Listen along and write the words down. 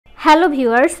Hello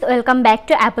viewers, welcome back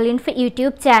to Apple Info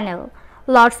YouTube channel.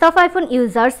 Lots of iPhone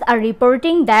users are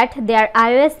reporting that their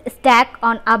iOS stack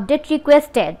on update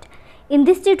requested. In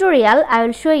this tutorial, I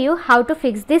will show you how to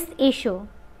fix this issue.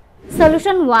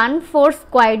 Solution 1. Force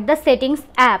quiet the settings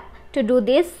app. To do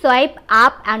this, swipe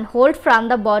up and hold from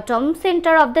the bottom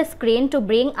center of the screen to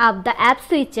bring up the app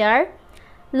switcher.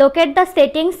 Locate the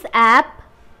settings app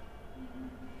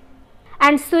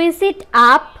and switch it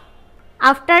up.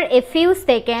 After a few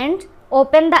seconds,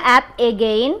 open the app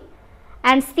again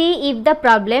and see if the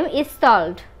problem is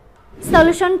solved.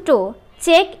 Solution 2.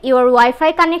 Check your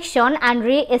Wi-Fi connection and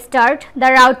restart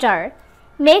the router.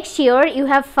 Make sure you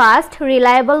have fast,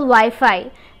 reliable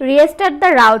Wi-Fi. Restart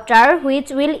the router,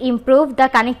 which will improve the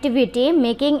connectivity,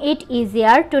 making it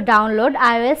easier to download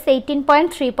iOS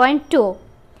 18.3.2.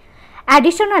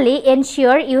 Additionally,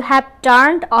 ensure you have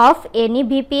turned off any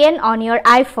VPN on your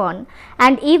iPhone,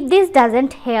 and if this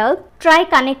doesn't help, try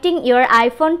connecting your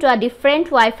iPhone to a different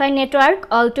Wi-Fi network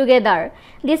altogether.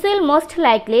 This will most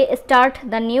likely start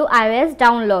the new iOS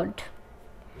download.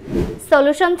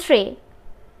 Solution 3.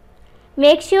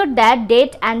 Make sure that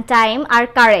date and time are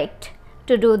correct.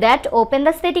 To do that, open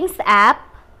the Settings app,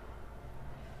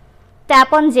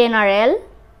 tap on General,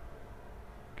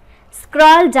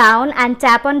 scroll down and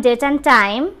tap on Date and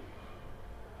Time.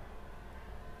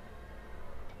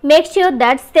 Make sure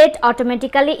that Set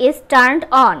Automatically is turned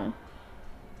on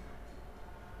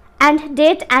and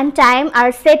date and time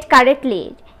are set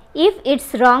correctly. If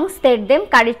it's wrong, set them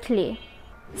correctly.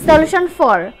 Solution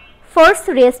 4. Force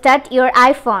restart your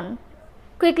iPhone.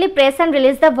 Quickly press and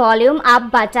release the volume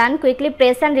up button. Quickly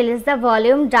press and release the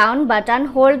volume down button.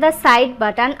 Hold the side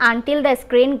button until the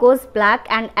screen goes black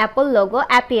and Apple logo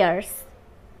appears.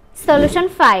 Solution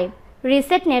 5.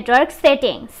 Reset network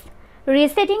settings.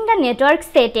 Resetting the network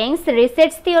settings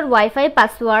resets your Wi-Fi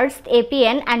passwords,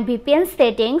 APN and VPN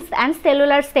settings and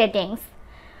cellular settings.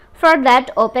 For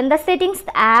that, open the Settings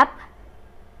app.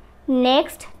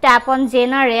 Next, tap on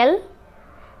General.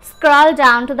 Scroll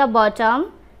down to the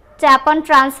bottom. Tap on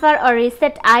Transfer or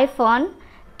Reset iPhone.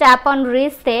 Tap on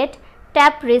Reset.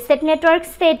 Tap Reset Network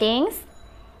Settings.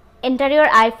 Enter your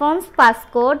iPhone's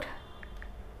passcode.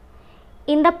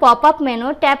 In the pop-up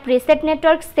menu, tap Reset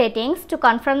Network Settings to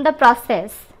confirm the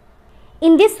process.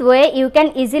 In this way, you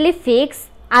can easily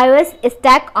fix iOS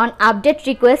stack on update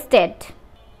requested.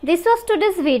 This was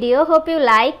today's video. Hope you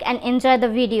like and enjoy the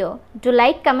video. Do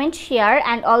like, comment, share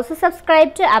and also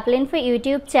subscribe to Apple Info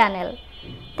YouTube channel.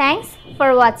 Thanks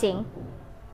for watching.